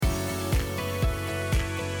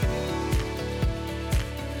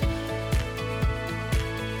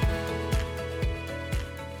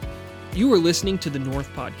You are listening to the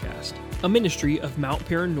North Podcast, a ministry of Mount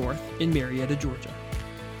Paran North in Marietta, Georgia.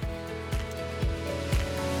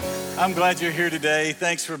 I'm glad you're here today.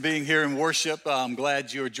 Thanks for being here in worship. I'm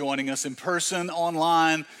glad you're joining us in person,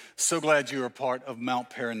 online. So glad you're a part of Mount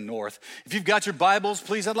Paran North. If you've got your Bibles,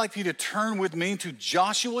 please, I'd like for you to turn with me to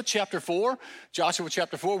Joshua chapter 4. Joshua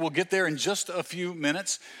chapter 4, we'll get there in just a few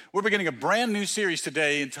minutes. We're beginning a brand new series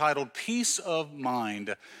today entitled Peace of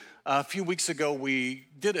Mind. A few weeks ago, we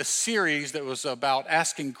did a series that was about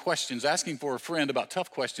asking questions, asking for a friend about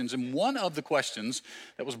tough questions. And one of the questions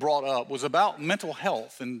that was brought up was about mental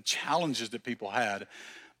health and challenges that people had.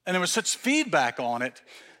 And there was such feedback on it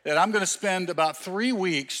that I'm going to spend about 3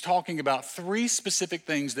 weeks talking about 3 specific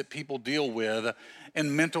things that people deal with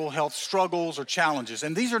in mental health struggles or challenges.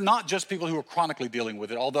 And these are not just people who are chronically dealing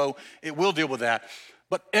with it, although it will deal with that.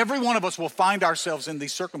 But every one of us will find ourselves in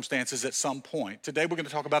these circumstances at some point. Today we're going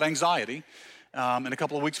to talk about anxiety. In a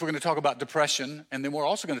couple of weeks we're going to talk about depression. And then we're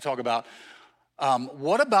also going to talk about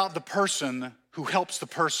what about the person who helps the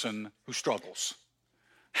person who struggles?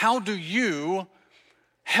 How do you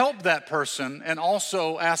help that person and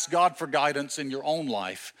also ask God for guidance in your own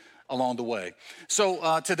life along the way?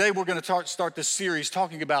 So today we're going to start this series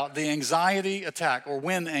talking about the anxiety attack, or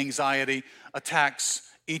when anxiety attacks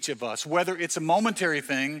each of us, whether it's a momentary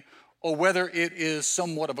thing or whether it is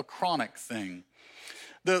somewhat of a chronic thing.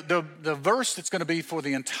 The verse that's going to be for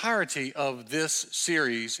the entirety of this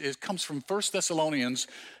series comes from 1 Thessalonians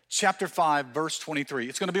chapter 5, verse 23.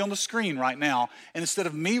 It's going to be on the screen right now. And instead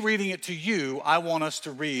of me reading it to you, I want us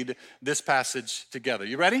to read this passage together.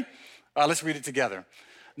 You ready? Let's read it together.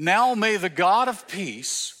 Now may the God of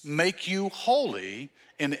peace make you holy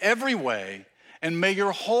in every way, and may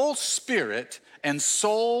your whole spirit and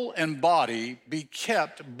soul and body be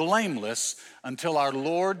kept blameless until our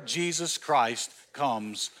Lord Jesus Christ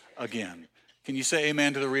comes again. Can you say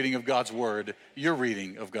amen to the reading of God's word, your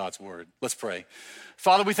reading of God's word? Let's pray.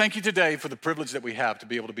 Father, we thank you today for the privilege that we have to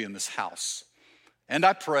be able to be in this house. And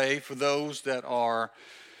I pray for those that are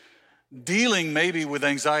dealing maybe with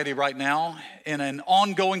anxiety right now in an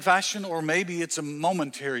ongoing fashion, or maybe it's a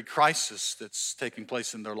momentary crisis that's taking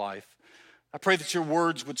place in their life. I pray that your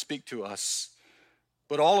words would speak to us.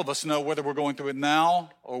 But all of us know, whether we're going through it now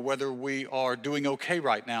or whether we are doing okay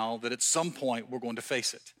right now, that at some point we're going to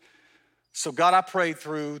face it. So God, I pray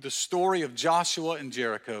through the story of Joshua and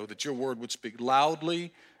Jericho that your word would speak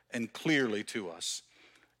loudly and clearly to us.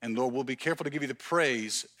 And Lord, we'll be careful to give you the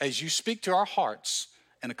praise as you speak to our hearts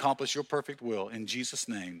and accomplish your perfect will. In Jesus'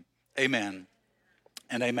 name, amen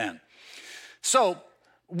and amen. So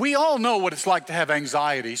we all know what it's like to have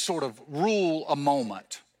anxiety sort of rule a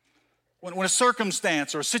moment. When a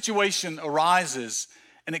circumstance or a situation arises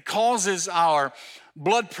and it causes our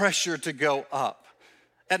blood pressure to go up.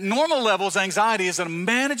 At normal levels, anxiety is a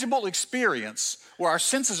manageable experience where our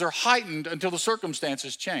senses are heightened until the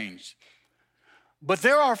circumstances change. But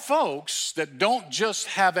there are folks that don't just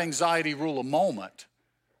have anxiety rule a moment.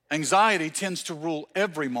 Anxiety tends to rule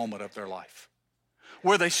every moment of their life,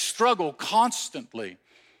 where they struggle constantly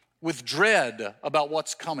with dread about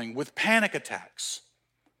what's coming, with panic attacks.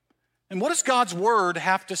 And what does God's word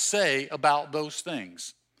have to say about those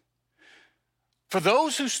things? For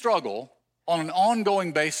those who struggle on an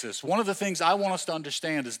ongoing basis, one of the things I want us to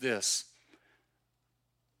understand is this.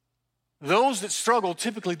 Those that struggle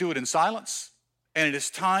typically do it in silence, and it is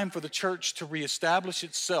time for the church to reestablish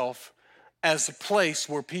itself as a place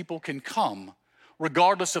where people can come,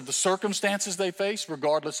 regardless of the circumstances they face,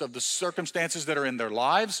 regardless of the circumstances that are in their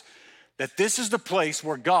lives, that this is the place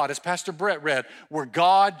where God, as Pastor Brett read, where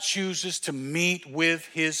God chooses to meet with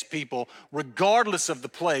his people, regardless of the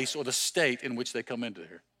place or the state in which they come into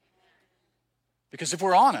here. Because if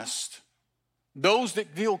we're honest, those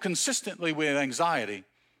that deal consistently with anxiety,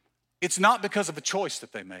 it's not because of a choice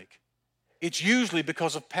that they make. It's usually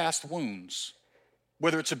because of past wounds,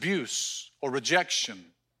 whether it's abuse or rejection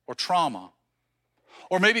or trauma.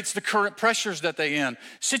 Or maybe it's the current pressures that they're in,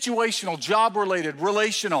 situational, job-related,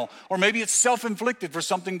 relational, or maybe it's self-inflicted for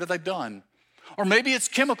something that they've done. Or maybe it's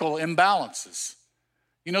chemical imbalances.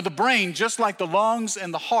 You know, the brain, just like the lungs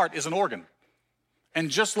and the heart, is an organ. And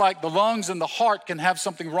just like the lungs and the heart can have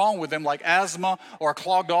something wrong with them, like asthma or a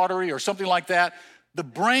clogged artery or something like that, the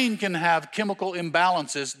brain can have chemical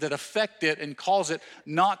imbalances that affect it and cause it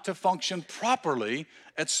not to function properly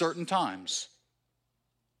at certain times.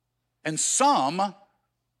 And some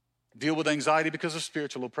deal with anxiety because of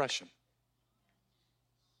spiritual oppression.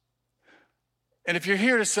 And if you're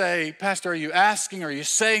here to say, Pastor, are you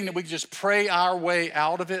saying that we just pray our way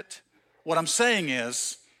out of it? What I'm saying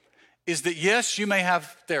is that yes, you may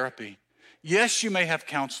have therapy. Yes, you may have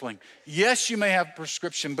counseling. Yes, you may have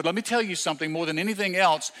prescription. But let me tell you something, more than anything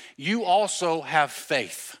else, you also have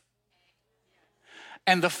faith.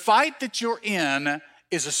 And the fight that you're in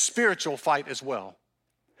is a spiritual fight as well.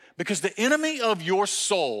 Because the enemy of your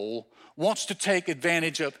soul wants to take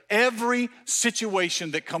advantage of every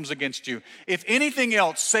situation that comes against you. If anything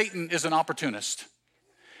else, Satan is an opportunist.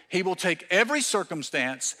 He will take every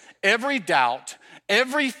circumstance, every doubt,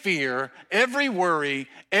 every fear, every worry,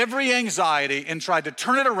 every anxiety, and try to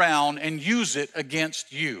turn it around and use it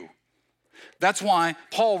against you. That's why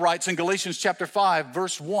Paul writes in Galatians chapter 5,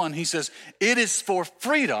 verse 1, he says, "It is for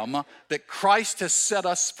freedom that Christ has set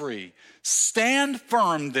us free. Stand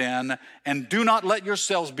firm then, and do not let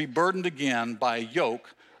yourselves be burdened again by a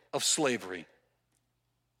yoke of slavery."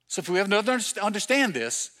 So if we have to understand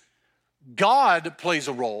this, God plays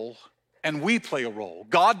a role and we play a role.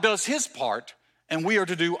 God does his part and we are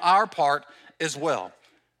to do our part as well.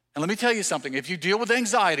 And let me tell you something, if you deal with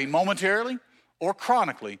anxiety momentarily or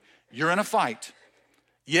chronically, you're in a fight.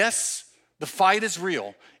 Yes, the fight is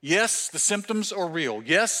real. Yes, the symptoms are real.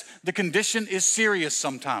 Yes, the condition is serious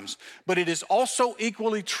sometimes. But it is also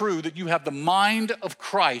equally true that you have the mind of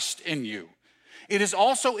Christ in you. It is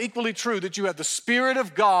also equally true that you have the Spirit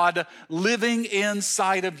of God living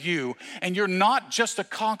inside of you. And you're not just a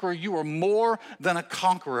conqueror, you are more than a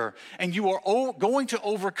conqueror. And you are going to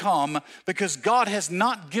overcome because God has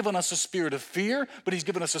not given us a spirit of fear, but he's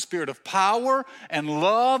given us a spirit of power and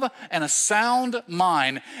love and a sound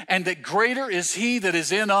mind. And that greater is he that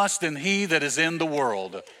is in us than he that is in the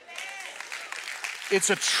world. It's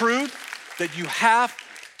a truth that you have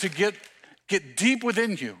to get deep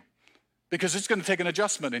within you. Because it's going to take an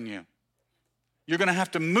adjustment in you. You're going to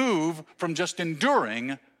have to move from just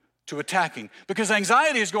enduring to attacking. Because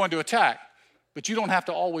anxiety is going to attack, but you don't have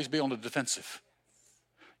to always be on the defensive.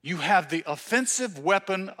 You have the offensive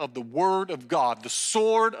weapon of the Word of God, the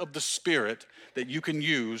sword of the Spirit that you can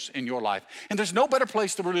use in your life. And there's no better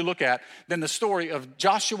place to really look at than the story of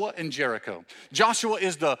Joshua and Jericho. Joshua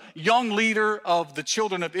is the young leader of the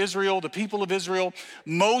children of Israel, the people of Israel.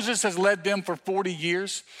 Moses has led them for 40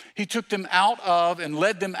 years. He took them out of and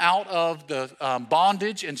led them out of the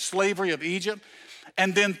bondage and slavery of Egypt.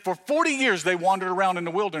 And then for 40 years, they wandered around in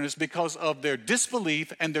the wilderness because of their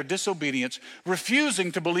disbelief and their disobedience,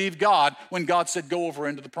 refusing to believe God when God said, go over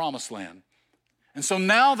into the promised land. And so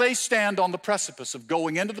now they stand on the precipice of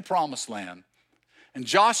going into the promised land. And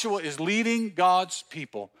Joshua is leading God's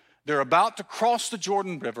people. They're about to cross the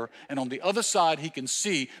Jordan River, and on the other side, he can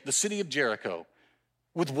see the city of Jericho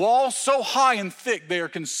with walls so high and thick, they are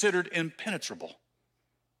considered impenetrable.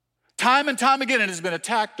 Time and time again, it has been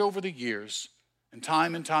attacked over the years. And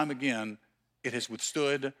time again, it has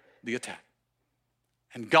withstood the attack.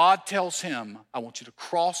 And God tells him, I want you to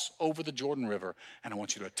cross over the Jordan River and I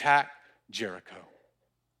want you to attack Jericho.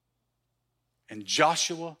 And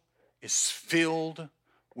Joshua is filled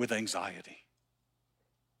with anxiety.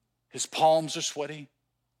 His palms are sweaty.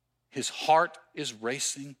 His heart is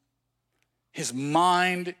racing. His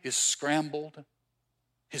mind is scrambled.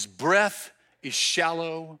 His breath is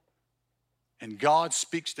shallow. And God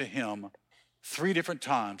speaks to him 3 different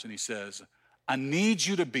times, and he says, I need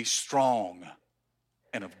you to be strong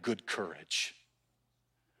and of good courage.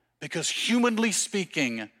 Because humanly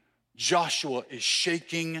speaking, Joshua is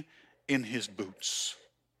shaking in his boots.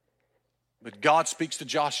 But God speaks to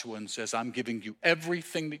Joshua and says, I'm giving you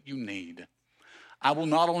everything that you need. I will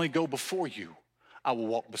not only go before you, I will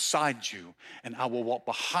walk beside you, and I will walk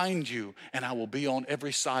behind you, and I will be on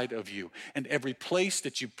every side of you. And every place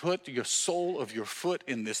that you put your sole of your foot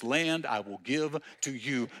in this land, I will give to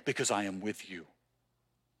you because I am with you.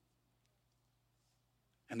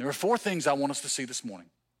 And there are 4 things I want us to see this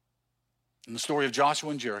morning in the story of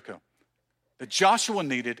Joshua and Jericho that Joshua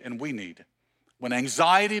needed and we need when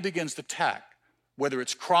anxiety begins to attack, whether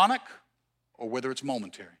it's chronic or whether it's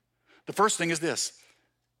momentary. The first thing is this,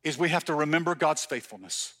 is we have to remember God's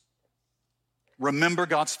faithfulness. Remember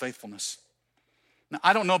God's faithfulness. Now,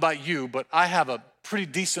 I don't know about you, but I have a pretty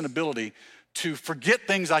decent ability to forget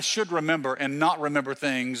things I should remember and not remember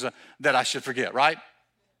things that I should forget, right?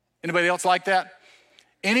 Anybody else like that?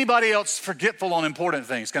 Anybody else forgetful on important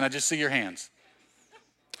things? Can I just see your hands?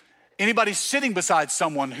 Anybody sitting beside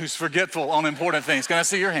someone who's forgetful on important things? Can I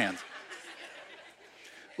see your hands?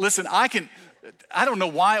 Listen, I don't know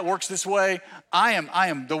why it works this way. I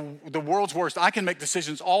am the world's worst. I can make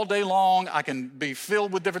decisions all day long. I can be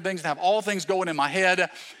filled with different things and have all things going in my head.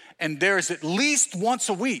 And there is at least once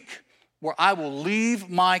a week where I will leave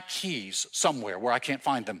my keys somewhere where I can't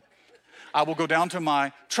find them. I will go down to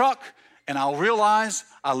my truck and I'll realize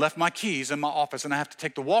I left my keys in my office, and I have to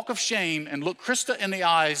take the walk of shame and look Krista in the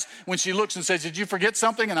eyes when she looks and says, "Did you forget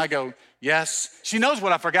something?" And I go, "Yes." She knows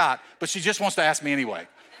what I forgot, but she just wants to ask me anyway.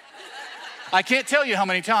 I can't tell you how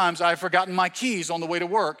many times I've forgotten my keys on the way to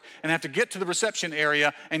work and have to get to the reception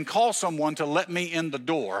area and call someone to let me in the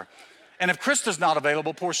door. And if Krista's not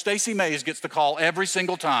available, poor Stacy Mays gets the call every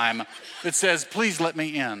single time that says, "Please let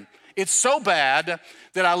me in." It's so bad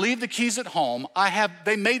that I leave the keys at home.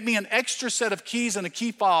 They made me an extra set of keys and a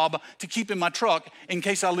key fob to keep in my truck in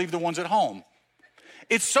case I leave the ones at home.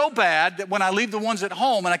 It's so bad that when I leave the ones at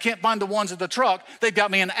home and I can't find the ones at the truck, they've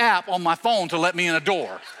got me an app on my phone to let me in a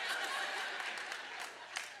door.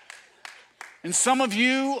 And some of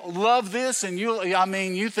you love this and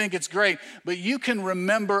you think it's great, but you can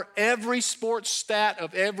remember every sports stat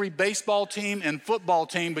of every baseball team and football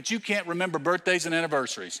team, but you can't remember birthdays and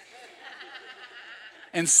anniversaries.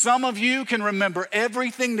 And some of you can remember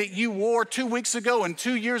everything that you wore 2 weeks ago and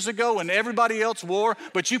 2 years ago and everybody else wore,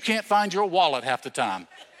 but you can't find your wallet half the time.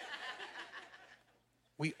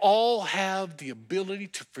 We all have the ability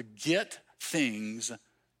to forget things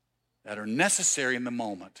that are necessary in the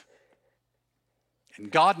moment.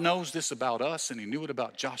 And God knows this about us, and he knew it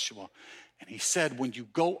about Joshua. And he said, when you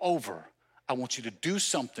go over, I want you to do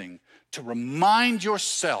something to remind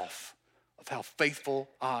yourself of how faithful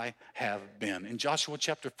I have been. In Joshua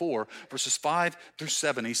chapter 4, verses 5 through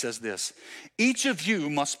 7, he says this, "Each of you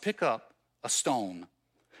must pick up a stone,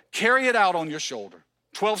 carry it out on your shoulder,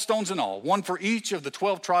 12 stones in all, one for each of the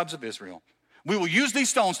 12 tribes of Israel. We will use these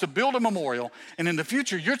stones to build a memorial, and in the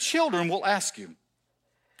future, your children will ask you,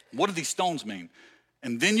 'What do these stones mean?'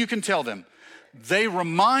 And then you can tell them, 'They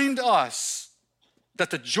remind us that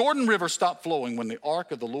the Jordan River stopped flowing when the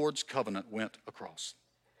ark of the Lord's covenant went across.'"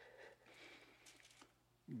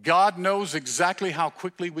 God knows exactly how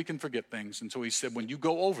quickly we can forget things. And so he said, when you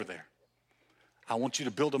go over there, I want you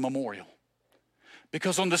to build a memorial.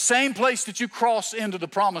 Because on the same place that you cross into the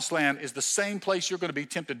promised land is the same place you're going to be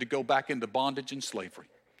tempted to go back into bondage and slavery.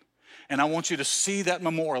 And I want you to see that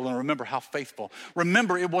memorial and remember how faithful.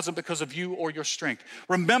 Remember, it wasn't because of you or your strength.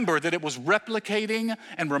 Remember that it was replicating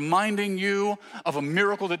and reminding you of a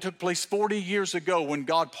miracle that took place 40 years ago when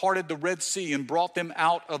God parted the Red Sea and brought them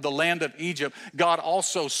out of the land of Egypt. God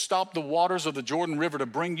also stopped the waters of the Jordan River to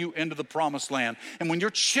bring you into the promised land. And when your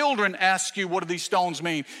children ask you, what do these stones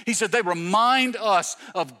mean? He said, they remind us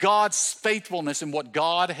of God's faithfulness and what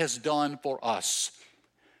God has done for us.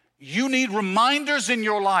 You need reminders in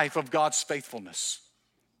your life of God's faithfulness.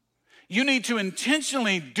 You need to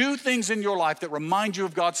intentionally do things in your life that remind you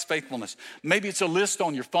of God's faithfulness. Maybe it's a list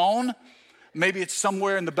on your phone. Maybe it's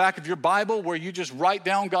somewhere in the back of your Bible where you just write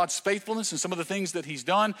down God's faithfulness and some of the things that he's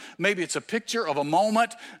done. Maybe it's a picture of a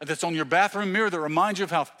moment that's on your bathroom mirror that reminds you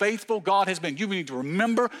of how faithful God has been. You need to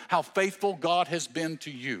remember how faithful God has been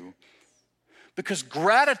to you. Because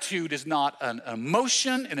gratitude is not an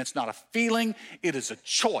emotion and it's not a feeling, it is a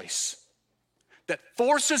choice that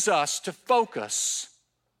forces us to focus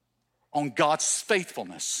on God's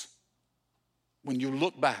faithfulness when you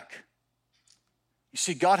look back. You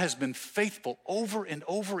see, God has been faithful over and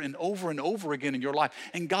over and over and over again in your life.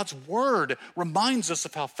 And God's word reminds us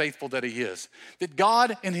of how faithful that he is. That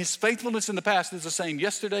God in his faithfulness in the past is the same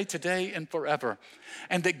yesterday, today, and forever.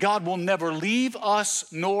 And that God will never leave us,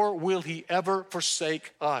 nor will he ever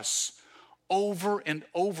forsake us. Over and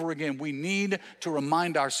over again, we need to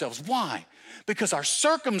remind ourselves. Why? Because our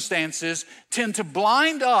circumstances tend to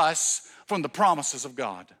blind us from the promises of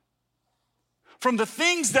God. From the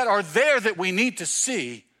things that are there that we need to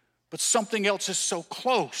see, but something else is so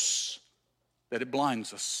close that it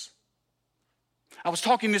blinds us. I was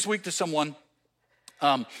talking this week to someone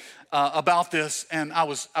about this, and I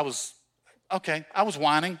was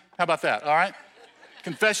whining. How about that, all right?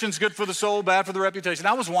 Confession's good for the soul, bad for the reputation.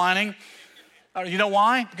 I was whining. You know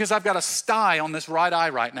why? Because I've got a sty on this right eye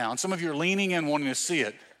right now, and some of you are leaning in wanting to see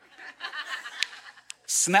it.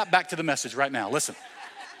 Snap back to the message right now. Listen.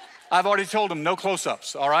 I've already told him no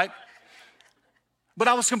close-ups, all right? But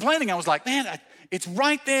I was complaining. I was like, man, it's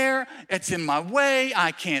right there. It's in my way.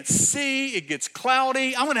 I can't see. It gets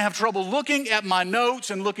cloudy. I'm going to have trouble looking at my notes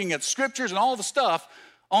and looking at scriptures and all the stuff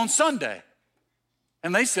on Sunday.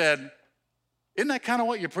 And they said, isn't that kind of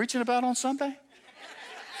what you're preaching about on Sunday?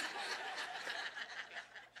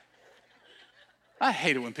 I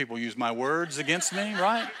hate it when people use my words against me,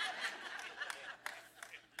 right?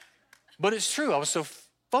 But it's true. I was so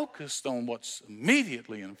focused on what's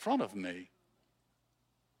immediately in front of me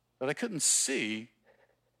that I couldn't see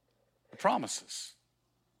the promises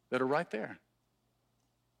that are right there.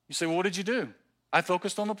 You say, well, what did you do? I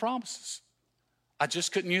focused on the promises. I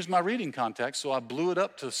just couldn't use my reading contacts, so I blew it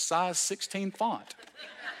up to size 16 font.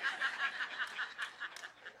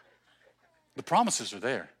 The promises are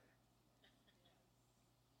there.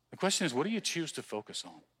 The question is, what do you choose to focus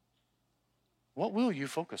on? What will you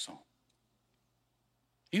focus on?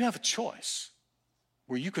 You have a choice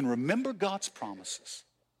where you can remember God's promises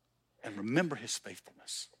and remember his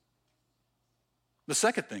faithfulness. The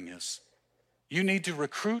second thing is, you need to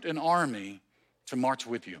recruit an army to march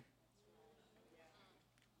with you.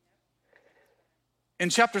 In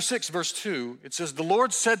chapter 6, verse 2, it says, the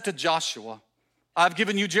Lord said to Joshua, I've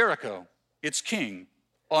given you Jericho, its king,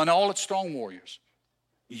 and all its strong warriors.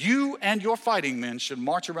 You and your fighting men should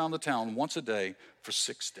march around the town once a day for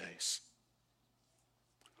 6 days.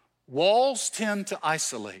 Walls tend to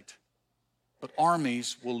isolate, but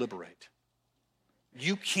armies will liberate.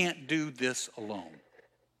 You can't do this alone.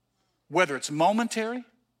 Whether it's momentary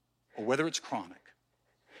or whether it's chronic.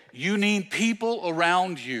 You need people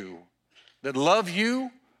around you that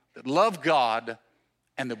love God,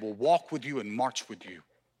 and that will walk with you and march with you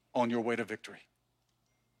on your way to victory.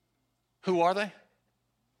 Who are they?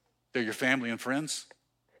 They're your family and friends.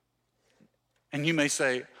 And you may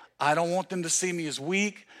say, I don't want them to see me as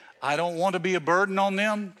weak. I don't want to be a burden on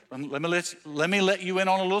them. Let me let you in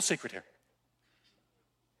on a little secret here.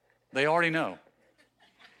 They already know.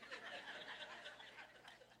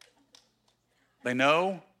 They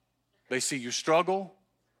know. They see you struggle.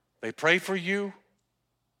 They pray for you.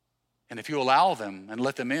 And if you allow them and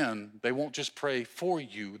let them in, they won't just pray for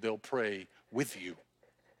you, they'll pray with you.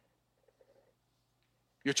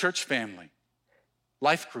 Your church family,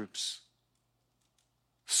 life groups,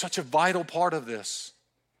 such a vital part of this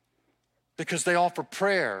because they offer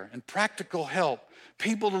prayer and practical help,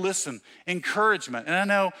 people to listen, encouragement. And I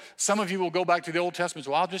know some of you will go back to the Old Testament,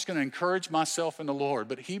 well, I'm just going to encourage myself in the Lord.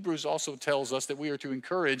 But Hebrews also tells us that we are to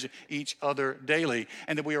encourage each other daily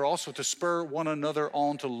and that we are also to spur one another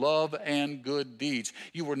on to love and good deeds.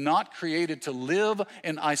 You were not created to live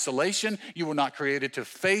in isolation. You were not created to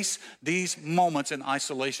face these moments in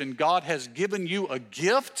isolation. God has given you a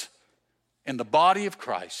gift in the body of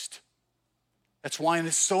Christ. That's why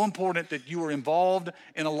it's so important that you are involved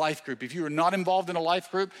in a life group. If you are not involved in a life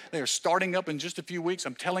group, they are starting up in just a few weeks.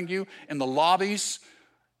 I'm telling you, in the lobbies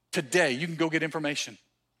today, you can go get information.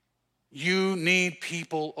 You need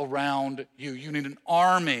people around you. You need an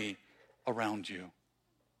army around you.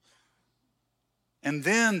 And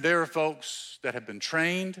then there are folks that have been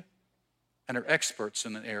trained and are experts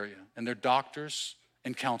in an area, and they're doctors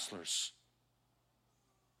and counselors.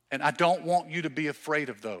 And I don't want you to be afraid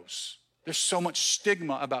of those. There's so much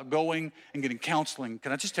stigma about going and getting counseling.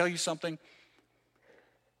 Can I just tell you something?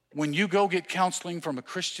 When you go get counseling from a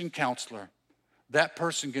Christian counselor, that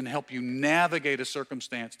person can help you navigate a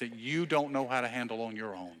circumstance that you don't know how to handle on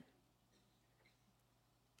your own.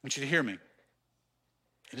 I want you to hear me.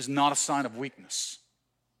 It is not a sign of weakness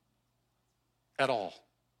at all.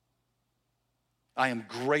 I am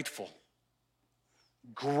grateful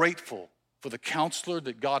for the counselor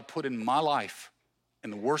that God put in my life in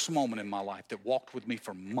the worst moment in my life that walked with me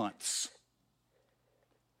for months,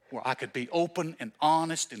 where I could be open and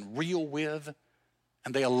honest and real with,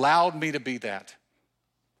 and they allowed me to be that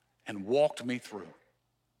and walked me through.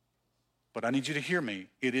 But I need you to hear me.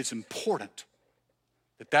 It is important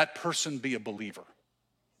that that person be a believer.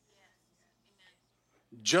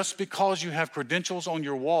 Just because you have credentials on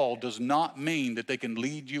your wall does not mean that they can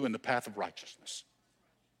lead you in the path of righteousness.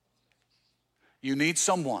 You need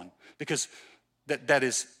someone, because that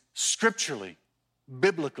is scripturally,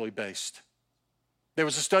 biblically based. There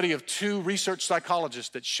was a study of 2 research psychologists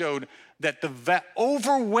that showed that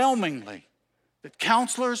overwhelmingly, that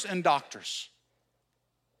counselors and doctors,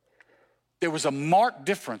 there was a marked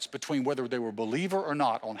difference between whether they were a believer or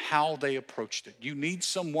not on how they approached it. You need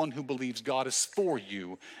someone who believes God is for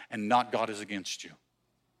you and not God is against you.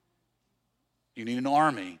 You need an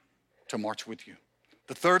army to march with you.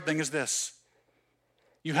 The third thing is this.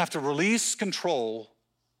 You have to release control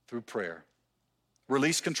through prayer.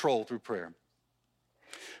 Release control through prayer.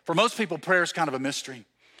 For most people, prayer is kind of a mystery.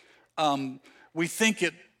 We think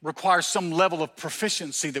it requires some level of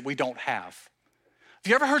proficiency that we don't have. Have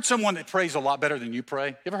you ever heard someone that prays a lot better than you pray?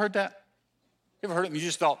 You ever heard that? You ever heard it and you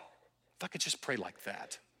just thought, if I could just pray like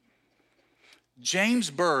that.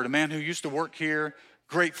 James Bird, a man who used to work here,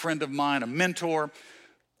 great friend of mine, a mentor,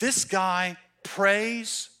 this guy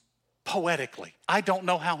prays poetically. I don't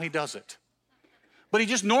know how he does it, but he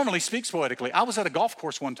just normally speaks poetically. I was at a golf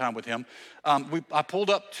course one time with him. I pulled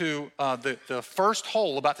up to the first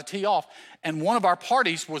hole about to tee off, and one of our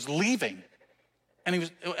parties was leaving.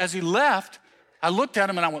 And as he left, I looked at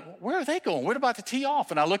him and I went, where are they going? We're about to tee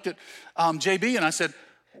off. And I looked at JB and I said,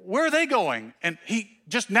 where are they going? And he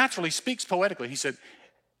just naturally speaks poetically. He said,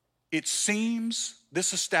 it seems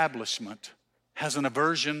this establishment has an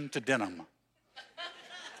aversion to denim.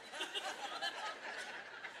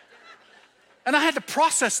 And I had to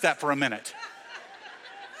process that for a minute.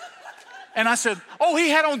 And I said, oh, he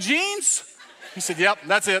had on jeans? He said, yep,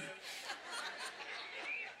 that's it.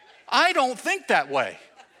 I don't think that way.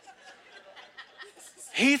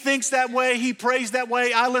 He thinks that way. He prays that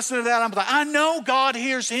way. I listen to that. I'm like, I know God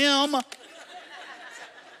hears him.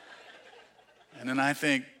 And then I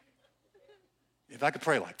think, if I could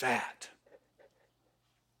pray like that,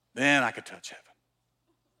 then I could touch heaven.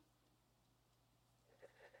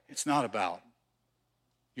 It's not about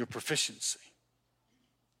your proficiency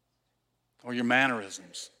or your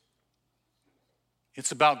mannerisms.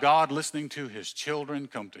 It's about God listening to his children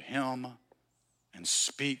come to him and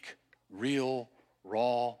speak real,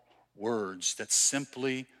 raw words that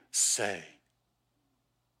simply say,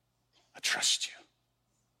 I trust you.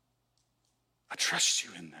 I trust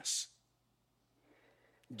you in this.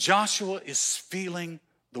 Joshua is feeling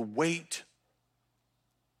the weight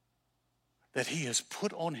that he has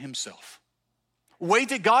put on himself. Weight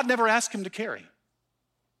that God never asked him to carry.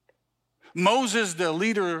 Moses, the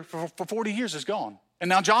leader for 40 years, is gone. And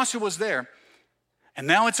now Joshua's there. And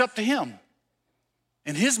now it's up to him.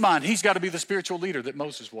 In his mind, he's got to be the spiritual leader that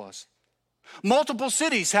Moses was. Multiple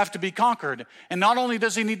cities have to be conquered. And not only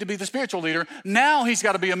does he need to be the spiritual leader, now he's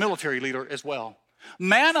got to be a military leader as well.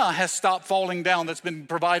 Manna has stopped falling down that's been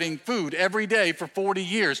providing food every day for 40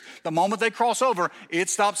 years. The moment they cross over, it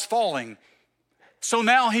stops falling. So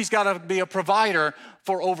now he's got to be a provider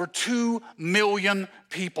for over 2 million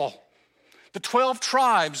people. The 12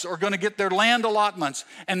 tribes are going to get their land allotments,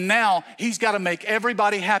 and now he's got to make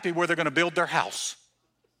everybody happy where they're going to build their house.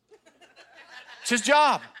 It's his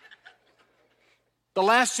job. The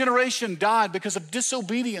last generation died because of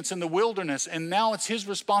disobedience in the wilderness, and now it's his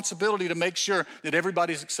responsibility to make sure that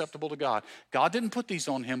everybody's acceptable to God. God didn't put these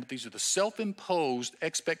on him, but these are the self-imposed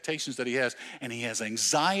expectations that he has, and he has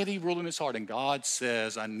anxiety ruling his heart, and God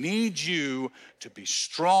says, I need you to be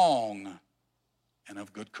strong and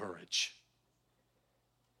of good courage.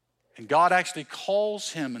 And God actually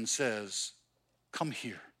calls him and says, come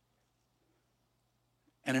here.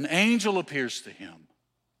 And an angel appears to him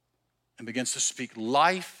and begins to speak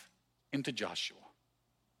life into Joshua.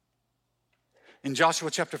 In Joshua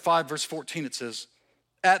chapter 5, verse 14, it says,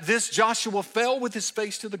 at this Joshua fell with his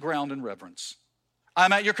face to the ground in reverence.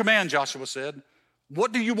 I'm at your command, Joshua said.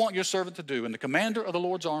 What do you want your servant to do? And the commander of the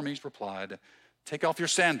Lord's armies replied, take off your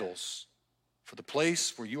sandals, for the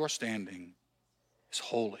place where you are standing is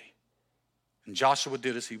holy. And Joshua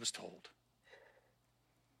did as he was told.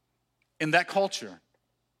 In that culture,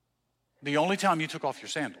 the only time you took off your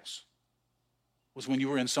sandals was when you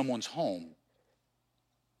were in someone's home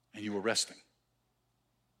and you were resting.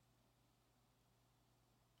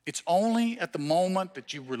 It's only at the moment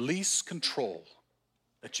that you release control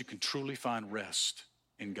that you can truly find rest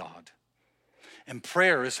in God. And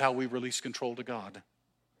prayer is how we release control to God.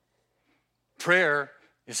 Prayer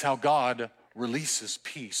is how God releases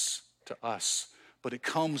peace to us. But it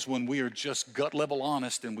comes when we are just gut level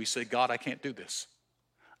honest and we say, God, I can't do this.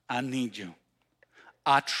 I need you.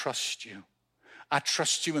 I trust you. I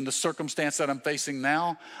trust you in the circumstance that I'm facing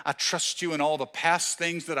now. I trust you in all the past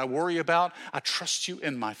things that I worry about. I trust you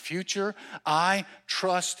in my future. I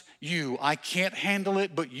trust you. I can't handle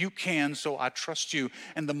it, but you can, so I trust you.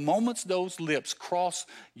 And the moment those words cross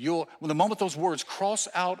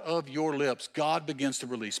out of your lips, God begins to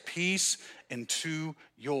release peace into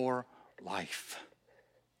your life.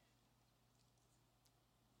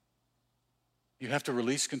 You have to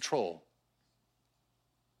release control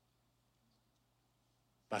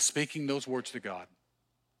by speaking those words to God.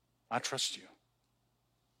 I trust you.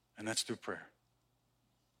 And that's through prayer.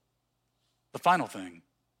 The final thing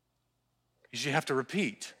is you have to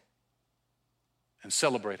repeat and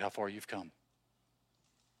celebrate how far you've come.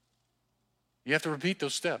 You have to repeat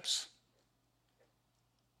those steps.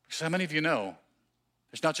 Because how many of you know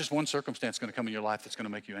there's not just one circumstance going to come in your life that's going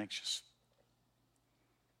to make you anxious?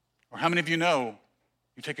 Or how many of you know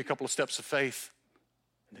you take a couple of steps of faith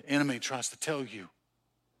and the enemy tries to tell you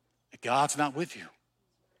that God's not with you?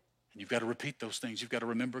 And you've got to repeat those things. You've got to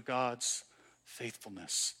remember God's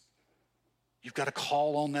faithfulness. You've got to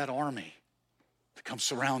call on that army to come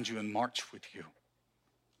surround you and march with you.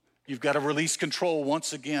 You've got to release control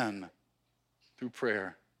once again through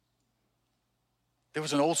prayer. There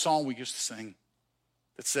was an old song we used to sing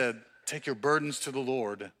that said, take your burdens to the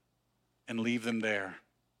Lord and leave them there.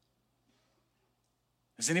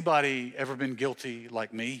 Has anybody ever been guilty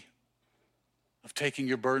like me of taking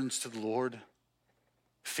your burdens to the Lord,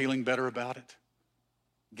 feeling better about it,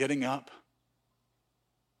 getting up,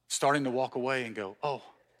 starting to walk away and go, oh,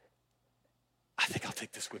 I think I'll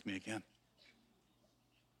take this with me again?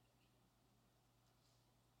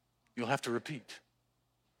 You'll have to repeat.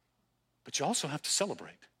 But you also have to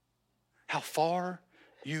celebrate how far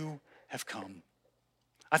you have come.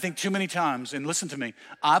 I think too many times, and listen to me,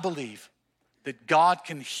 I believe that God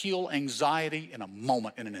can heal anxiety in a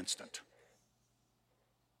moment, in an instant.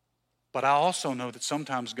 But I also know that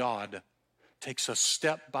sometimes God takes us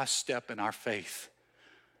step by step in our faith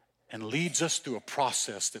and leads us through a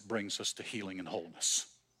process that brings us to healing and wholeness.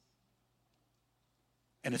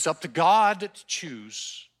 And it's up to God to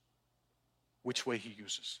choose which way he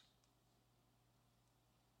uses.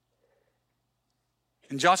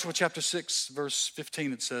 In Joshua chapter 6, verse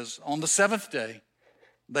 15, it says, on the seventh day,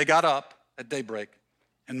 they got up at daybreak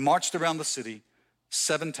and marched around the city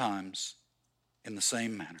 7 times in the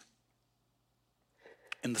same manner.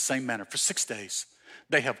 In the same manner. For 6 days,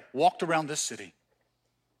 they have walked around this city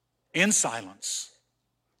in silence,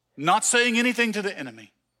 not saying anything to the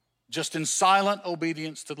enemy, just in silent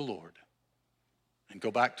obedience to the Lord, and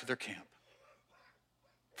go back to their camp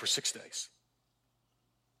for 6 days.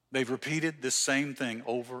 They've repeated this same thing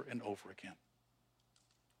over and over again.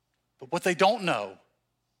 But what they don't know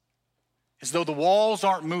is though the walls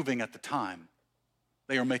aren't moving at the time,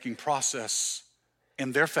 they are making progress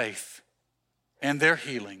in their faith and their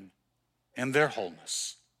healing and their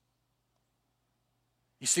wholeness.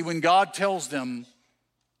 You see, when God tells them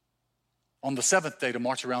on the 7th day to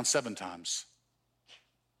march around 7 times,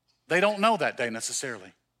 they don't know that day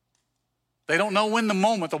necessarily. They don't know when the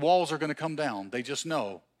moment the walls are going to come down. They just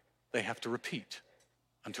know they have to repeat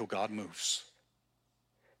until God moves.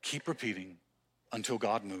 Keep repeating until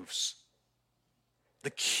God moves. The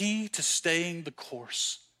key to staying the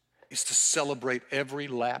course is to celebrate every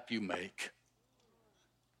lap you make.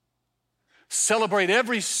 Celebrate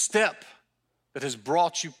every step that has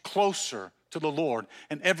brought you closer to the Lord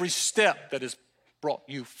and every step that has brought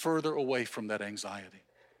you further away from that anxiety.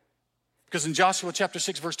 Because in Joshua chapter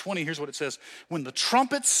 6, verse 20, here's what it says. When the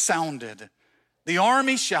trumpet sounded, the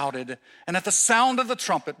army shouted, and at the sound of the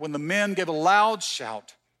trumpet, when the men gave a loud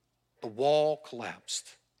shout, the wall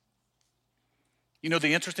collapsed. You know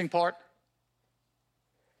the interesting part?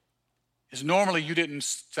 Is normally you didn't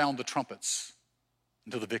sound the trumpets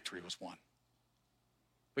until the victory was won.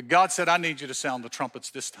 But God said, I need you to sound the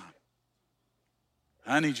trumpets this time.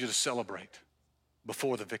 I need you to celebrate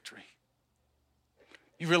before the victory.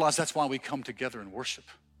 You realize that's why we come together and worship.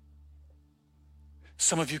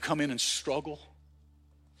 Some of you come in and struggle.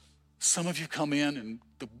 Some of you come in and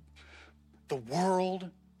the world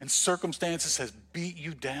and circumstances has beat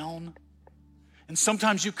you down. And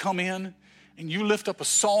sometimes you come in and you lift up a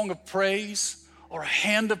song of praise or a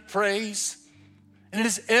hand of praise. And it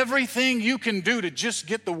is everything you can do to just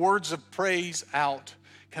get the words of praise out.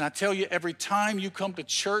 Can I tell you, every time you come to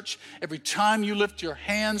church, every time you lift your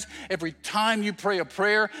hands, every time you pray a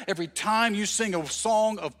prayer, every time you sing a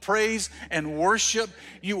song of praise and worship,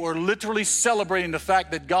 you are literally celebrating the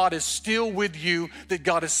fact that God is still with you, that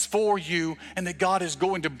God is for you, and that God is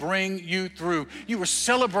going to bring you through. You are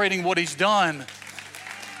celebrating what he's done.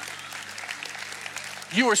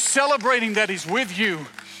 You are celebrating that he's with you.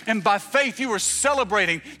 And by faith, you are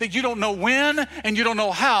celebrating that you don't know when and you don't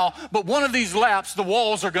know how, but one of these laps, the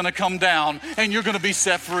walls are going to come down and you're going to be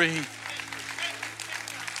set free.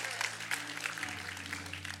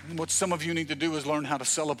 And what some of you need to do is learn how to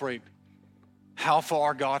celebrate how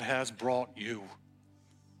far God has brought you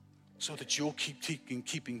so that you'll keep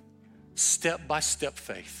keeping step-by-step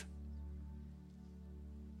faith,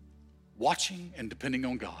 watching and depending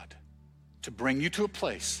on God to bring you to a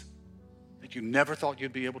place that you never thought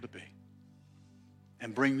you'd be able to be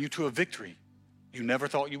and bring you to a victory you never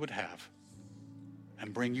thought you would have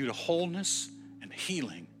and bring you to wholeness and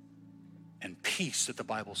healing and peace that the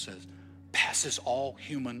Bible says passes all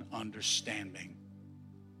human understanding,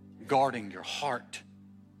 guarding your heart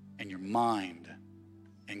and your mind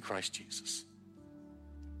in Christ Jesus.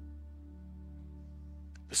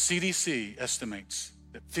 The CDC estimates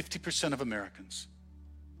that 50% of Americans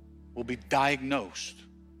will be diagnosed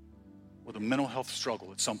with a mental health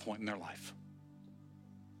struggle at some point in their life.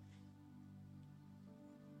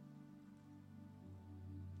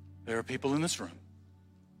 There are people in this room,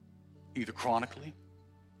 either chronically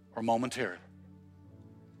or momentarily,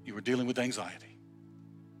 you are dealing with anxiety.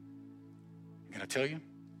 Can I tell you?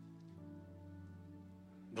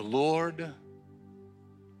 The Lord,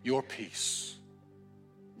 your peace,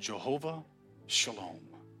 Jehovah Shalom,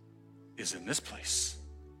 is in this place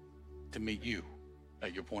to meet you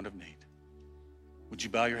at your point of need. Would you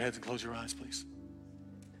bow your heads and close your eyes, please?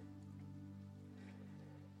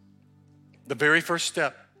 The very first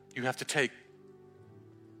step you have to take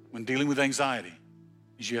when dealing with anxiety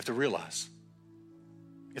is you have to realize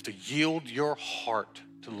you have to yield your heart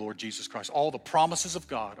to the Lord Jesus Christ. All the promises of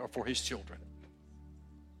God are for his children.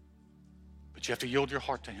 But you have to yield your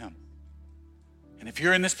heart to him. And if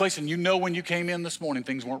you're in this place and you know when you came in this morning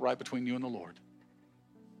things weren't right between you and the Lord,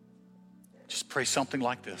 just pray something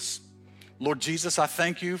like this. Lord Jesus, I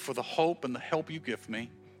thank you for the hope and the help you give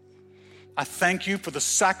me. I thank you for the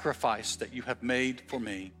sacrifice that you have made for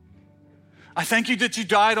me. I thank you that you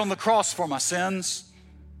died on the cross for my sins.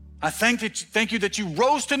 I thank you that you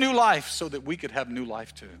rose to new life so that we could have new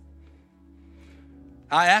life too.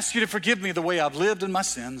 I ask you to forgive me the way I've lived in my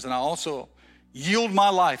sins, and I also yield my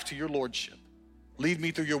life to your lordship. Lead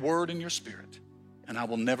me through your word and your spirit, and I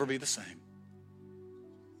will never be the same.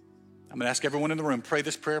 I'm going to ask everyone in the room, pray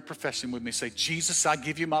this prayer of profession with me. Say, Jesus, I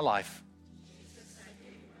give you my life.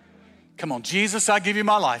 Come on, Jesus, I give you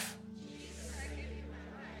my life.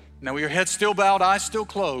 Now, with your head still bowed, eyes still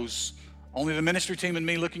closed, only the ministry team and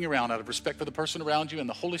me looking around out of respect for the person around you and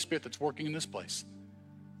the Holy Spirit that's working in this place.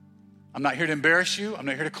 I'm not here to embarrass you. I'm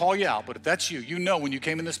not here to call you out. But if that's you, you know when you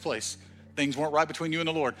came in this place, things weren't right between you and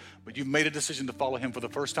the Lord, but you've made a decision to follow him for the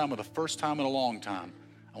first time or the first time in a long time.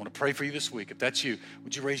 I want to pray for you this week. If that's you,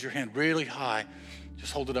 would you raise your hand really high?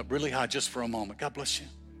 Just hold it up really high just for a moment. God bless you.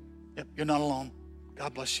 Yep, you're not alone.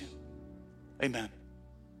 God bless you. Amen.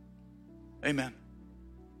 Amen.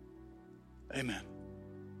 Amen.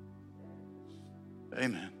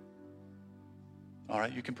 Amen. All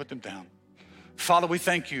right, you can put them down. Father, we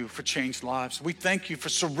thank you for changed lives. We thank you for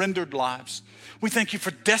surrendered lives. We thank you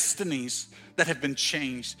for destinies that have been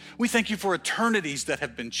changed. We thank you for eternities that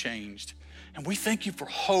have been changed. And we thank you for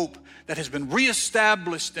hope that has been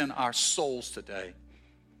reestablished in our souls today.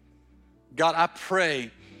 God, I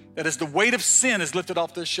pray that as the weight of sin is lifted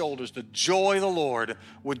off their shoulders, the joy of the Lord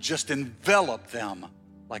would just envelop them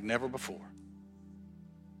like never before.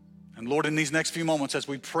 And Lord, in these next few moments, as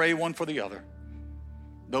we pray one for the other,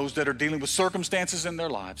 those that are dealing with circumstances in their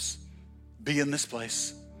lives, be in this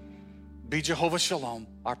place. Be Jehovah Shalom,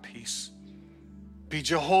 our peace. Be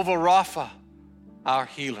Jehovah Rapha, our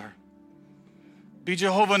healer. Be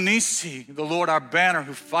Jehovah Nisi, the Lord our banner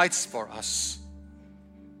who fights for us.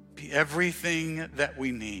 Be everything that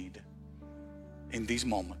we need in these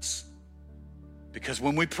moments. Because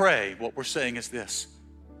when we pray, what we're saying is this: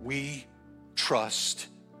 we trust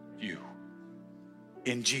you.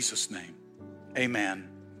 In Jesus' name, amen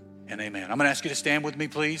and amen. I'm going to ask you to stand with me,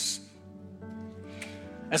 please.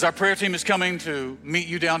 As our prayer team is coming to meet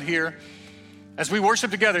you down here, as we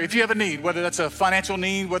worship together, if you have a need, whether that's a financial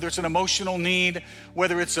need, whether it's an emotional need,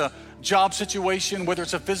 whether it's a job situation, whether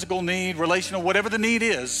it's a physical need, relational, whatever the need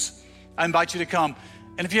is, I invite you to come.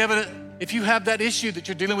 And if you have that issue that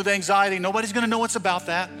you're dealing with anxiety, nobody's going to know what's about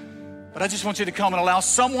that. But I just want you to come and allow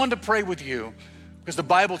someone to pray with you, because the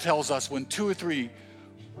Bible tells us when 2 or 3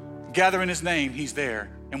 gather in his name, he's there.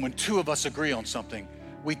 And when 2 of us agree on something,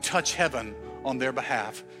 we touch heaven on their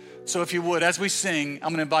behalf. So if you would, as we sing, I'm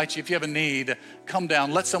going to invite you, if you have a need, come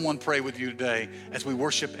down. Let someone pray with you today as we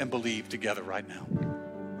worship and believe together right now.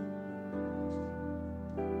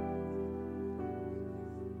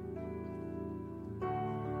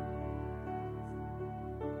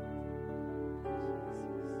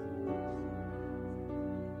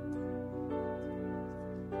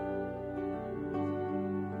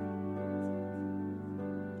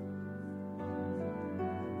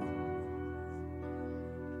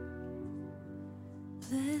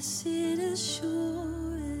 Blessed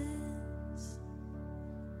assurance,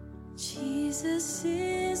 Jesus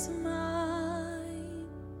is mine.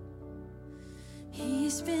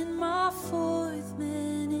 He's been my fourth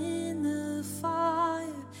man in the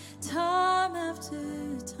fire, time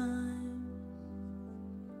after time.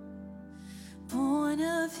 Born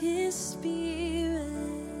of his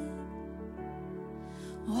spirit,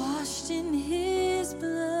 washed in his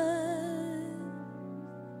blood.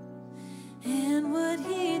 And what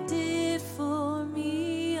he did for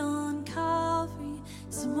me on Calvary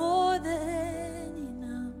is more than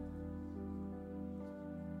enough.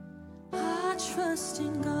 I trust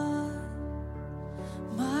in God,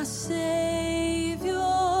 my Savior,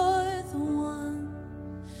 the one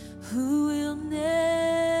who will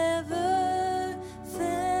never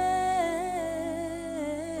fail.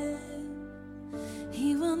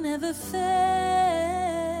 He will never fail.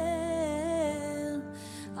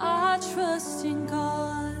 I trust in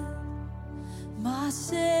God, my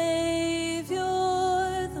Savior,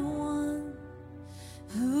 the one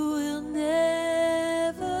who will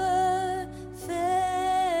never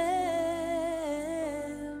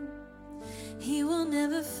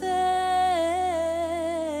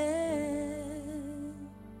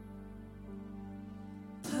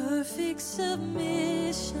perfect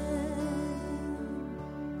submission.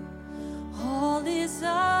 All is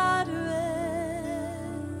at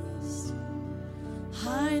rest.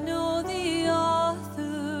 I know the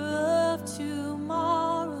author of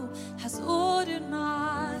tomorrow has ordered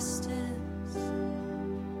my steps.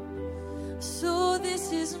 So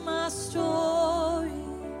this is my story,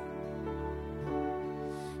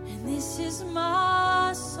 and this is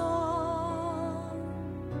my song.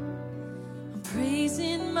 I'm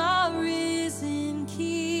praising my risen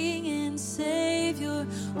King and Savior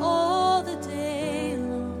all the day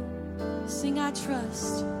long. Sing, I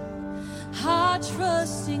trust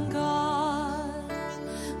in God,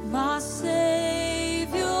 my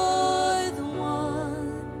Savior, the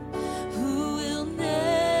one who will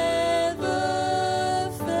never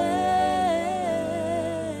fail.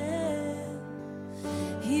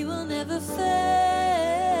 He will never fail.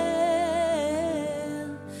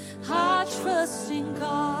 I trust in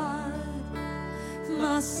God,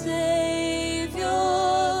 my Savior,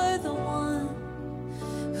 the one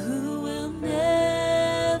who will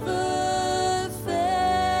never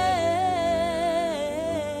fail.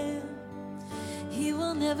 He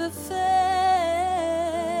will never fail.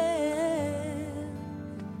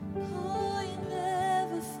 Oh, you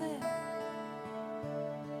never fail.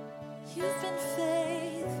 You've been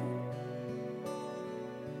faithful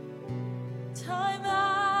time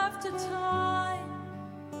after time,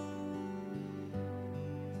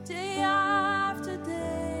 day after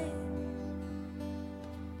day.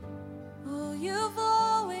 Oh, you've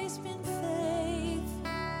always been faithful.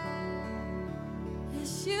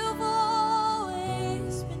 Yes, you've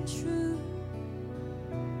always been true.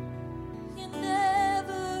 You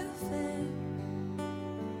never fail.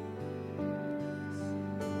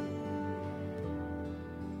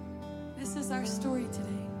 This is our story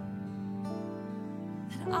today.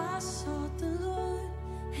 That I sought the Lord,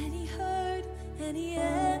 and He heard, and He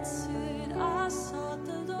answered. I sought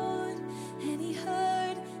the Lord, and He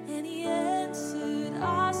heard, and He answered.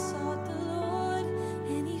 I sought the Lord,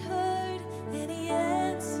 and He heard, and He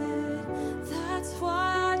answered. That's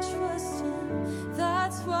why I trust Him.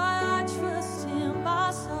 That's why I trust Him.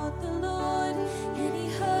 I sought the Lord, and He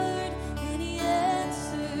heard, and He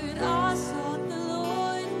answered. I sought the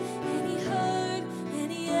Lord, and He heard,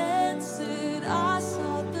 and He answered. I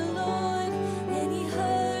sought the Lord, and He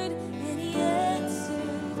heard, and He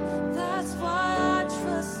answered. That's why I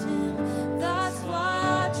trust Him. That's why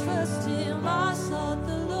I trust Him. I sought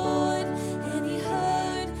the Lord, and He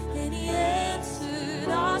heard, and He answered.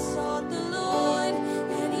 I sought the Lord,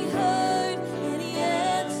 and He heard, and He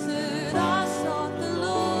answered. I sought the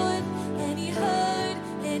Lord, and He heard,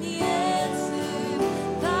 and He answered.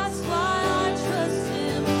 That's why I trust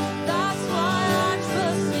Him. That's why I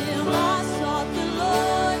trust Him. I sought the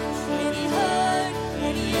Lord, and He heard,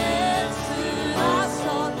 and He answered. I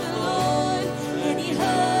sought the Lord, and He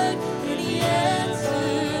heard, and He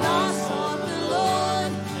answered. I sought the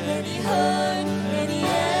Lord, and He heard, and He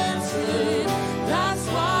answered. That's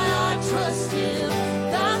why I trust Him.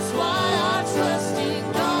 That's why I trust in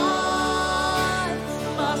God,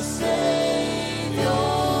 my Savior,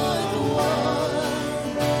 the one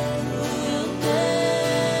who will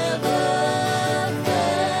never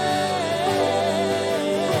fail.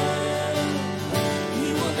 He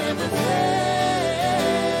will never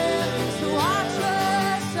fail. So I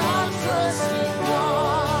trust in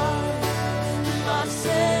God, my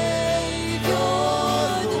Savior,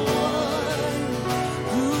 the one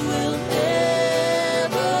who will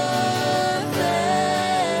never fail.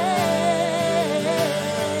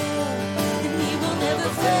 And He will never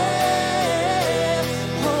fail.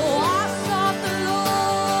 Oh, I sought the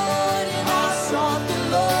Lord, and I sought the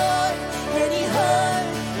Lord, and He heard,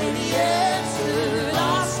 and He answered.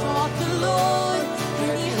 I sought the Lord,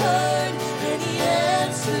 and He heard, and He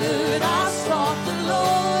answered. I sought the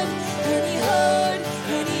Lord, and He heard,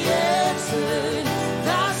 and He answered.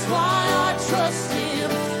 That's why I trust Him.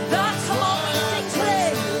 That's why I sing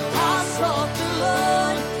today. I sought the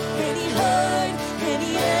Lord, and He heard, and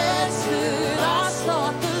He answered. I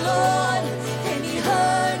sought the Lord, and He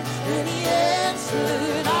heard, and He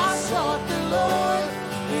answered. I sought the Lord,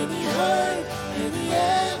 and He heard, and He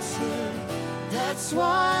answered. That's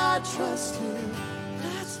why I trust Him.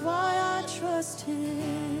 That's why I trust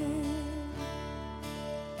Him.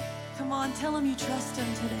 Come on, tell Him you trust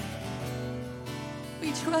Him today.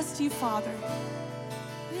 We trust You, Father,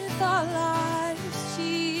 with our lives,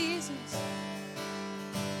 Jesus.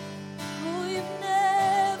 Oh, You've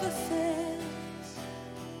never failed us.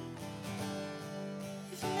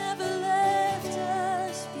 You've never left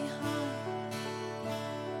us behind.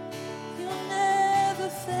 You'll never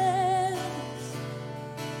fail us.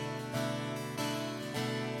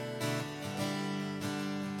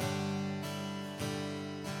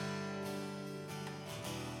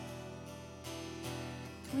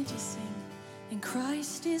 And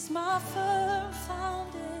Christ is my firm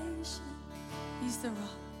foundation. He's the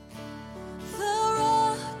rock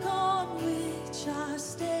on which I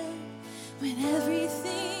stand when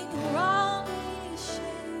everything around me is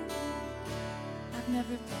shaking. I've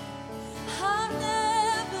never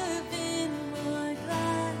been more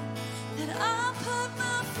glad that I put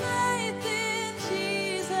my faith in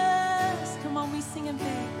Jesus. Come on, we sing and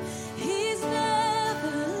big. He's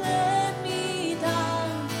never let me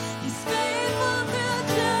down. He's faithful through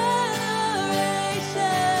generations.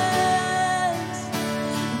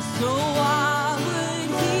 And so why would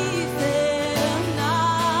he fail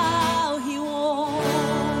now? He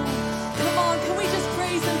won't. Come on, can we just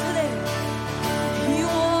praise him today? He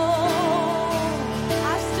won't.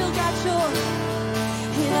 I've still got joy.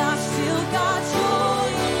 And I've still got joy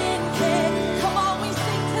in King. Come on, we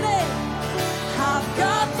sing today. I've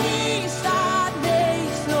got peace that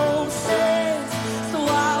makes no sense, so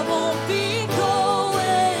I won't be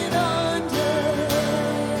going under.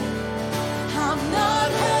 I'm not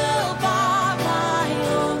held by my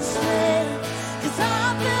own strength, 'cause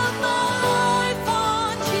I built my life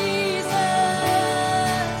on Jesus.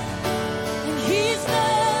 And he's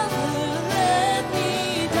never let me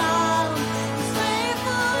down. He's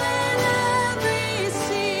faithful in every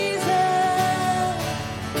season.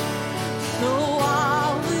 So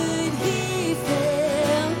why would he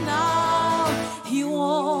fail now? He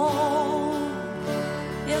won't.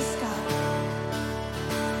 Yes, God.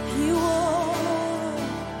 He won't.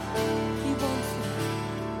 He won't fail.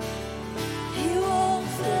 He won't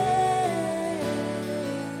fail.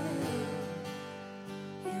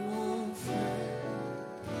 He won't fail.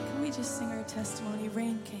 Can we just sing our testimony?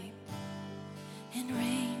 Rain came. And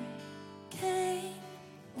rain came,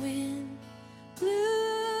 wind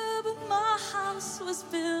blew, but my house was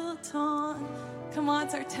built on. Come on,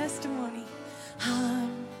 it's our testimony.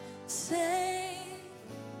 I'm safe.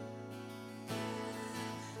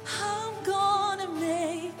 I'm gonna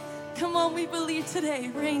make. Come on, we believe today.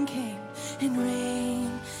 Rain came, and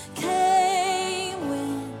rain came,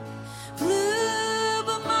 wind blew,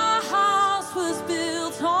 but my house was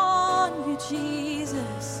built on you,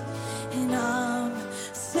 Jesus. And I'm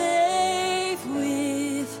safe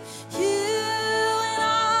with you, and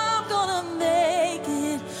I'm gonna make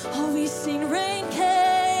it. Oh, we sing rain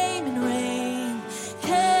came, and rain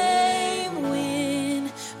came,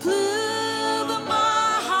 wind blew, but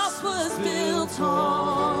my house was built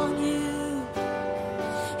on you.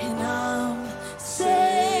 And I'm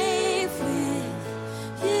safe with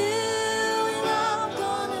you, and I'm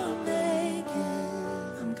gonna make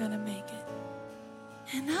it. I'm gonna make it.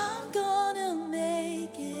 And I'm gonna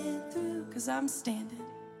make it through, 'cause I'm standing.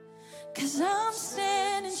 'Cause I'm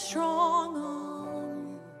standing strong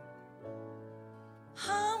on.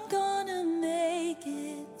 I'm gonna make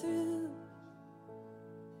it through.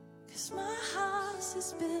 'Cause my house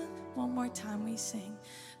is built. One more time we sing.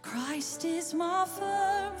 Christ is my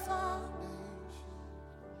firm foundation.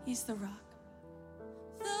 He's the rock.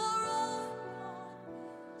 The rock on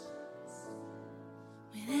which I stand.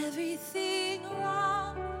 When everything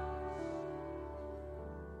around me,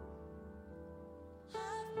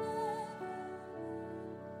 I've never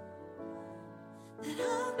that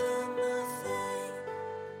I've built my faith.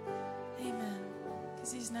 Amen.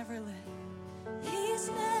 'Cause he's never let. He's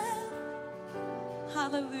never.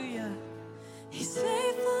 Hallelujah. He's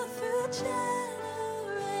faithful through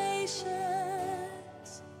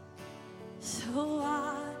generations. So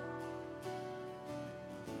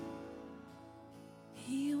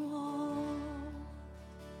he won't.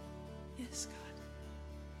 Yes, God.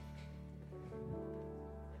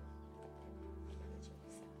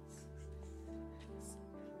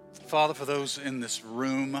 Father, for those in this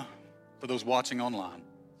room, for those watching online,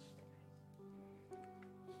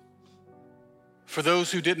 for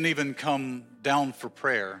those who didn't even come down for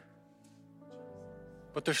prayer,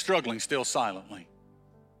 but they're struggling still silently,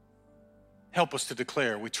 help us to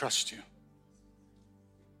declare we trust you.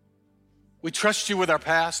 We trust you with our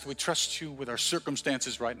past. We trust you with our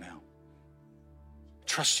circumstances right now.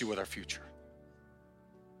 Trust you with our future.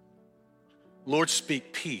 Lord,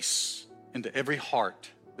 speak peace into every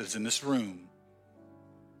heart that is in this room,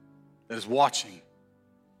 that is watching.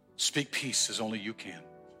 Speak peace as only you can.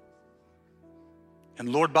 And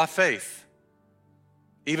Lord, by faith,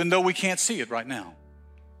 even though we can't see it right now,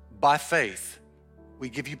 by faith, we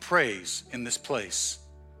give you praise in this place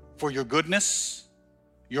for your goodness,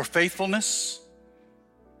 your faithfulness,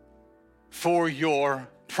 for your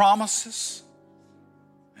promises,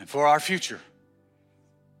 and for our future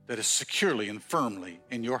that is securely and firmly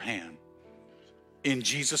in your hand. In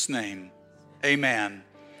Jesus' name, amen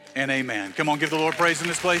and amen. Come on, give the Lord praise in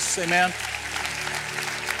this place. Amen.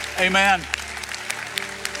 Amen.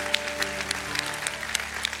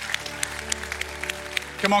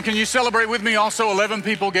 Come on, can you celebrate with me? Also, 11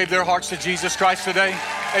 people gave their hearts to Jesus Christ today.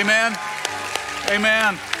 Amen.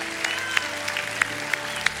 Amen.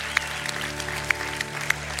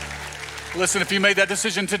 Listen, if you made that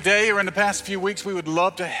decision today or in the past few weeks, we would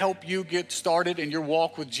love to help you get started in your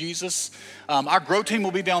walk with Jesus. Our Grow team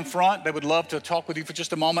will be down front. They would love to talk with you for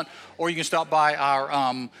just a moment, or you can stop by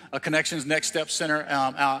our Connections Next Step Center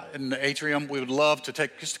out in the atrium. We would love to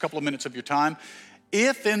take just a couple of minutes of your time.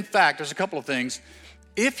 If, in fact, there's a couple of things.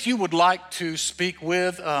 If you would like to speak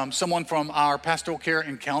with someone from our pastoral care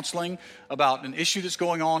and counseling about an issue that's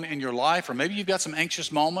going on in your life, or maybe you've got some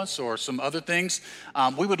anxious moments or some other things,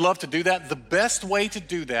 we would love to do that. The best way to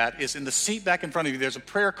do that is in the seat back in front of you, there's a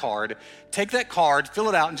prayer card. Take that card, fill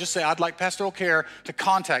it out, and just say, I'd like pastoral care to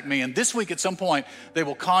contact me. And this week at some point, they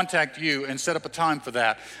will contact you and set up a time for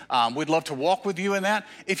that. We'd love to walk with you in that.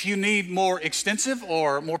 If you need more extensive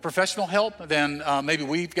or more professional help, then maybe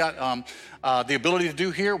we've got the ability to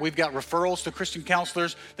do here. We've got referrals to Christian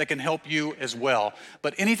counselors that can help you as well.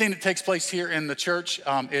 But anything that takes place here in the church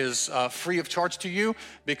is free of charge to you,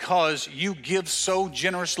 because you give so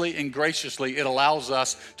generously and graciously. It allows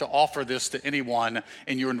us to offer this to anyone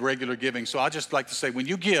in your regular giving. So I just like to say, when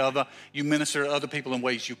you give, you minister to other people in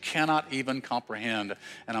ways you cannot even comprehend,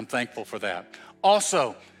 and I'm thankful for that.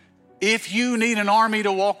 Also, if you need an army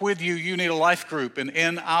to walk with you, you need a life group. And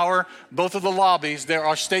in both of the lobbies, there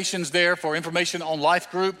are stations there for information on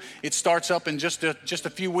life group. It starts up in just a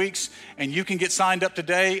few weeks, and you can get signed up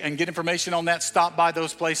today and get information on that. Stop by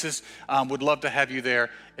those places. Would love to have you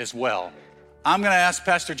there as well. I'm going to ask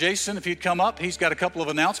Pastor Jason if he'd come up. He's got a couple of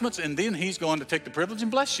announcements, and then he's going to take the privilege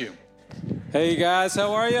and bless you. Hey guys,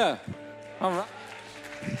 how are you? All right.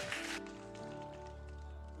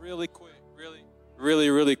 Really quick.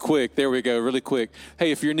 Really quick. There we go, really quick.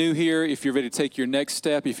 Hey, if you're new here, if you're ready to take your next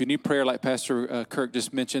step, if you need prayer like Pastor Kirk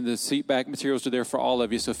just mentioned, the seat back materials are there for all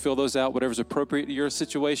of you. So fill those out, whatever's appropriate to your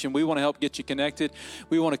situation. We want to help get you connected.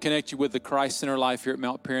 We want to connect you with the Christ Center Life here at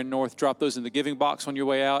Mount Perrin North. Drop those in the giving box on your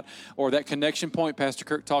way out, or that connection point Pastor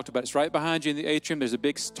Kirk talked about. It's right behind you in the atrium. There's a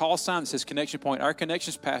big tall sign that says connection point. Our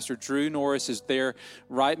connections pastor, Drew Norris, is there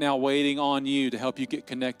right now waiting on you to help you get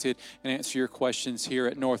connected and answer your questions here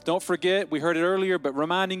at North. Don't forget, we heard it earlier, but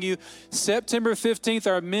reminding you, September 15th,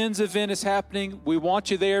 our men's event is happening. We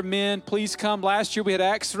want you there, men. Please come. Last year we had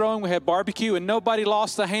axe throwing, we had barbecue, and nobody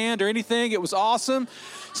lost a hand or anything. It was awesome.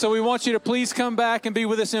 So we want you to please come back and be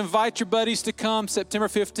with us. Invite your buddies to come September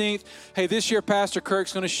 15th. Hey, this year Pastor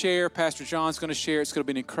Kirk's going to share. Pastor John's going to share. It's going to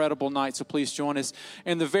be an incredible night, so please join us.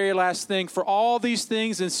 And the very last thing, for all these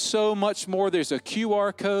things and so much more, there's a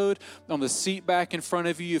QR code on the seat back in front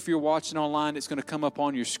of you. If you're watching online, it's going to come up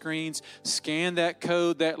on your screens. Scan that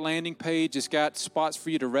code, that landing page. It's got spots for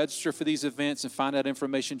you to register for these events and find out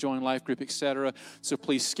information, join life group, etc. So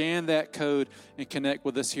please scan that code and connect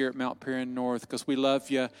with us here at Mount Perrin North, because we love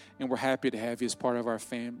you and we're happy to have you as part of our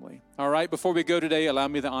family. All right, before we go today, allow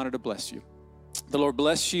me the honor to bless you. The Lord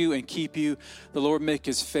bless you and keep you. The Lord make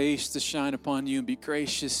his face to shine upon you and be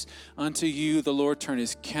gracious unto you. The Lord turn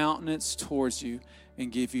his countenance towards you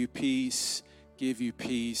and give you peace, give you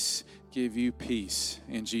peace, give you peace.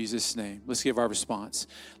 In Jesus' name. Let's give our response.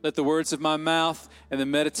 Let the words of my mouth and the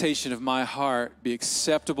meditation of my heart be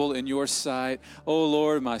acceptable in your sight. Oh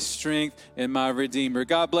Lord, my strength and my Redeemer.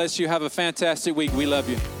 God bless you. Have a fantastic week. We love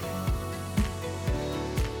you.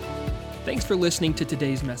 Thanks for listening to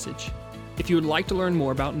today's message. If you would like to learn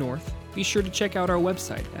more about North, be sure to check out our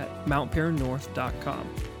website at mountperrinnorth.com.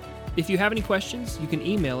 If you have any questions, you can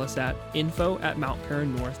email us at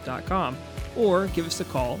info@mountperrinnorth.com or give us a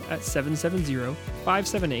call at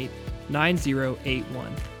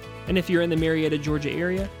 770-578-9081. And if you're in the Marietta, Georgia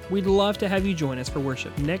area, we'd love to have you join us for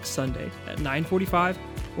worship next Sunday at 9:45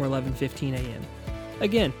 or 11:15 a.m.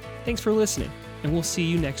 Again, thanks for listening, and we'll see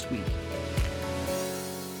you next week.